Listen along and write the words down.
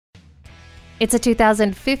It's a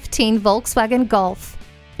 2015 Volkswagen Golf.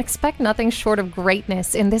 Expect nothing short of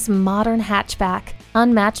greatness in this modern hatchback.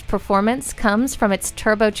 Unmatched performance comes from its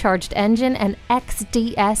turbocharged engine and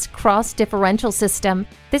XDS cross differential system.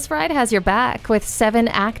 This ride has your back with 7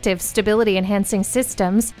 active stability-enhancing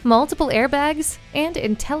systems, multiple airbags, and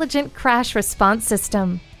intelligent crash response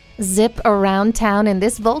system. Zip around town in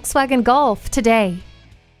this Volkswagen Golf today.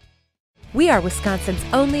 We are Wisconsin's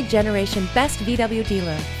only generation best VW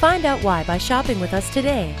dealer. Find out why by shopping with us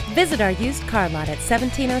today. Visit our used car lot at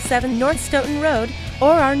 1707 North Stoughton Road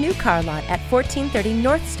or our new car lot at 1430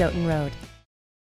 North Stoughton Road.